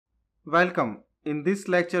Welcome. In this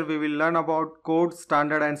lecture, we will learn about code,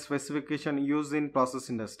 standard and specification used in process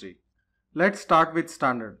industry. Let's start with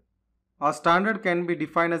standard. A standard can be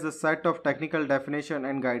defined as a set of technical definition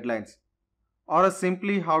and guidelines, or a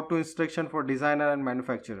simply how-to instruction for designer and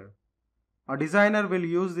manufacturer. A designer will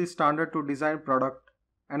use this standard to design product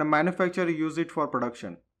and a manufacturer use it for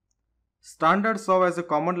production. Standards serve as a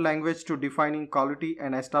common language to defining quality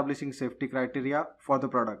and establishing safety criteria for the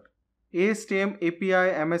product. ASTM,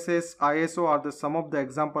 API, MSS, ISO are some of the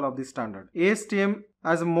examples of this standard. ASTM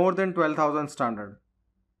has more than 12,000 standards.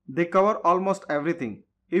 They cover almost everything.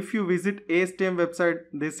 If you visit ASTM website,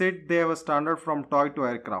 they said they have a standard from toy to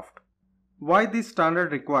aircraft. Why this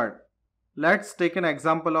standard required? Let's take an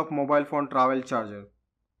example of mobile phone travel charger.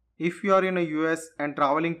 If you are in a US and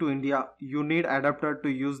traveling to India, you need adapter to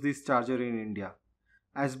use this charger in India,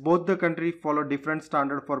 as both the countries follow different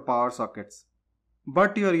standard for power sockets.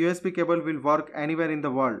 But your USB cable will work anywhere in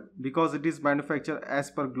the world because it is manufactured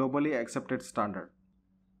as per globally accepted standard.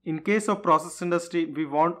 In case of process industry, we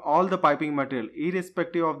want all the piping material,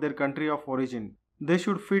 irrespective of their country of origin. They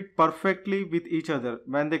should fit perfectly with each other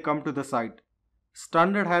when they come to the site.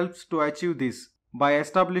 Standard helps to achieve this by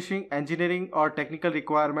establishing engineering or technical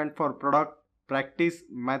requirement for product, practice,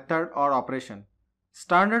 method or operation.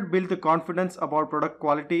 Standard builds the confidence about product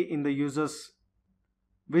quality in the users.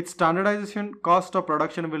 With standardization, cost of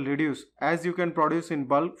production will reduce as you can produce in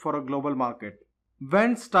bulk for a global market.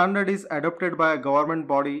 When standard is adopted by a government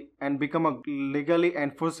body and become legally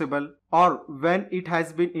enforceable, or when it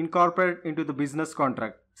has been incorporated into the business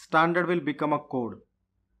contract, standard will become a code.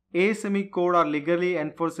 ASME code are legally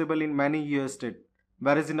enforceable in many US states,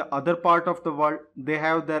 whereas in other part of the world, they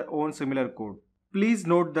have their own similar code. Please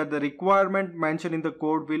note that the requirement mentioned in the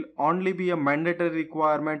code will only be a mandatory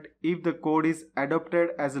requirement if the code is adopted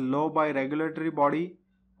as a law by regulatory body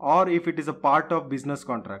or if it is a part of business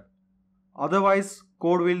contract. Otherwise,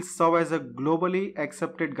 code will serve as a globally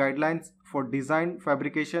accepted guidelines for design,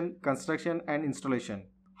 fabrication, construction and installation.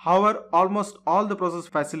 However, almost all the process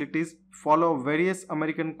facilities follow various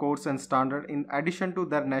American codes and standards in addition to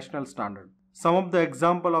their national standard. Some of the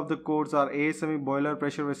examples of the codes are ASME Boiler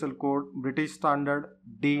Pressure Vessel Code, British Standard,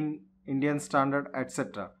 DIN, Indian Standard,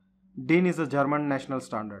 etc. DIN is a German national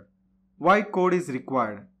standard. Why code is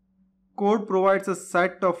required? Code provides a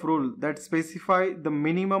set of rules that specify the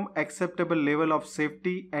minimum acceptable level of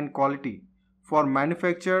safety and quality for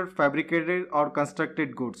manufactured, fabricated or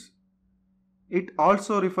constructed goods. It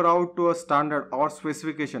also refers out to a standard or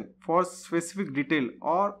specification for specific detail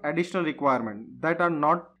or additional requirement that are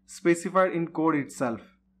not specified in code itself.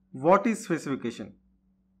 What is specification?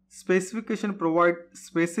 Specification provides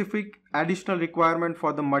specific additional requirement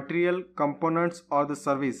for the material, components or the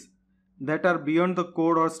service that are beyond the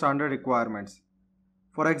code or standard requirements.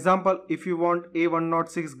 For example, if you want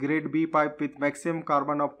A106 grade B pipe with maximum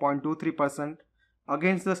carbon of 0.23%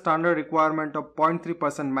 against the standard requirement of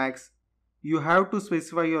 0.3% max, you have to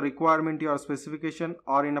specify your requirement in your specification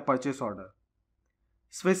or in a purchase order.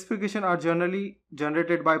 Specifications are generally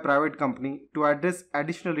generated by private company to address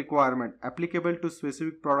additional requirement applicable to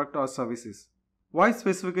specific product or services. Why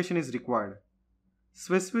specification is required?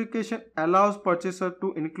 Specification allows purchaser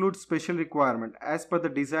to include special requirement as per the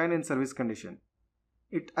design and service condition.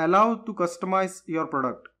 It allows to customize your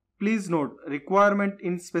product. Please note, requirement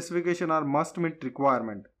in specification are must meet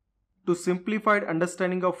requirement. To simplify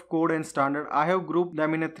understanding of code and standard, I have grouped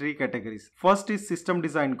them in three categories. First is system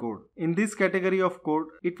design code. In this category of code,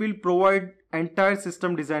 it will provide entire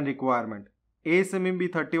system design requirement. ASME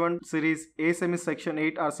B31 series, ASME section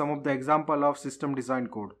 8 are some of the example of system design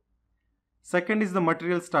code. Second is the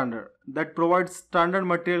material standard that provides standard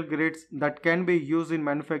material grades that can be used in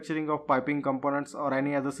manufacturing of piping components or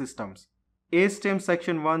any other systems. ASTM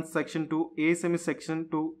section 1, section 2, ASME section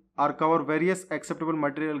 2 are cover various acceptable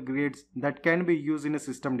material grades that can be used in a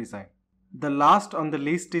system design. The last on the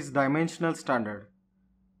list is dimensional standard.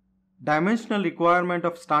 Dimensional requirement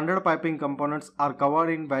of standard piping components are covered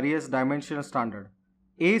in various dimensional standard.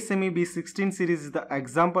 ASME B16 series is the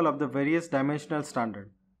example of the various dimensional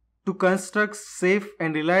standard. To construct safe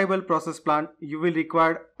and reliable process plant, you will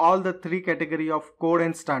require all the three categories of code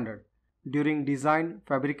and standard during design,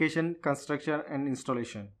 fabrication, construction and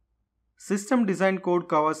installation. System design code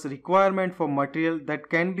covers requirement for material that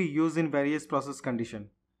can be used in various process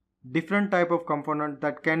conditions, different type of component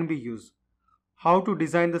that can be used, how to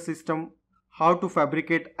design the system, how to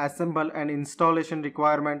fabricate, assemble and installation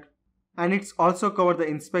requirement, and it's also cover the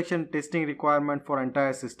inspection testing requirement for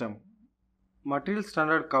entire system. Material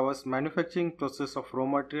standard covers manufacturing process of raw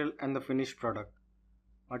material and the finished product.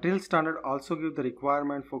 Material standard also give the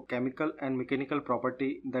requirement for chemical and mechanical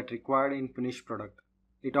property that required in finished product.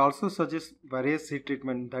 It also suggests various heat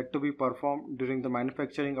treatment that to be performed during the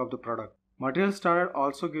manufacturing of the product. Material standard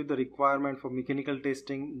also give the requirement for mechanical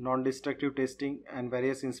testing, non-destructive testing and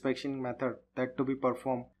various inspection methods that to be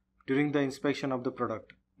performed during the inspection of the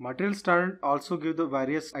product. Material standard also give the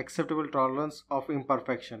various acceptable tolerance of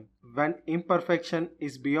imperfection. When imperfection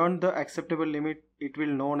is beyond the acceptable limit, it will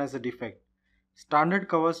known as a defect. Standard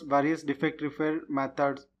covers various defect repair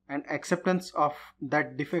methods and acceptance of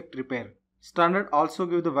that defect repair. Standard also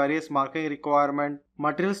give the various marking requirement.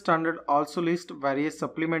 Material standard also list various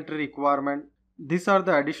supplementary requirement. These are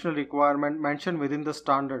the additional requirement mentioned within the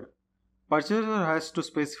standard. Purchaser has to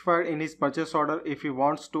specify in his purchase order if he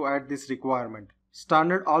wants to add this requirement.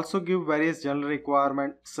 Standard also give various general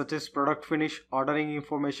requirements such as product finish, ordering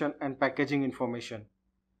information and packaging information.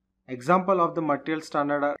 Example of the material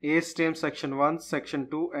standard are ASTM Section 1, Section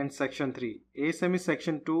 2 and Section 3. ASME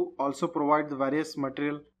Section 2 also provides the various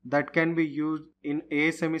material that can be used in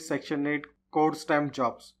ASME Section 8 code stamp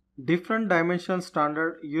jobs. Different dimension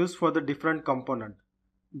standard used for the different component.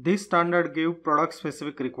 This standard give product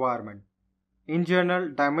specific requirement. In general,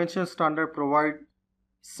 dimension standard provide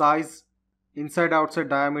size, inside-outside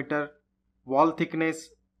diameter, wall thickness,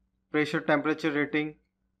 pressure temperature rating.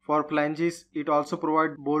 For flanges, it also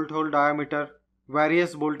provides bolt hole diameter,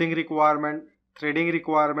 various bolting requirement, threading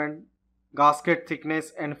requirement, gasket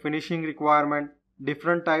thickness and finishing requirement,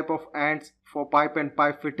 different type of ends for pipe and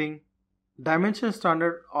pipe fitting. Dimension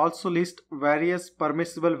standard also lists various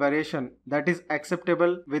permissible variation that is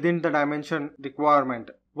acceptable within the dimension requirement.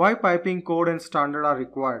 Why piping code and standard are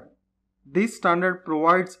required? This standard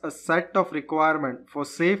provides a set of requirements for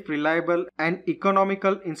safe, reliable and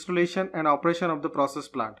economical installation and operation of the process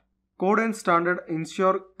plant. Code and standard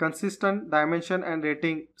ensure consistent dimension and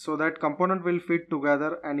rating so that component will fit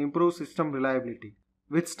together and improve system reliability.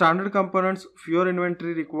 With standard components, fewer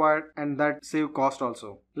inventory required and that save cost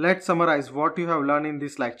also. Let's summarize what you have learned in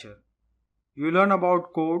this lecture. You learn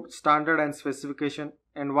about code, standard and specification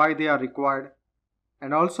and why they are required,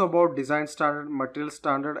 and also about design standard, material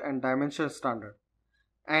standard and dimension standard,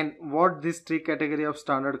 and what these three category of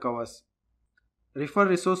standard covers. Refer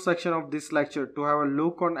resource section of this lecture to have a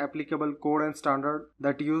look on applicable code and standard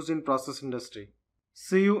that used in process industry.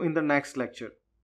 See you in the next lecture.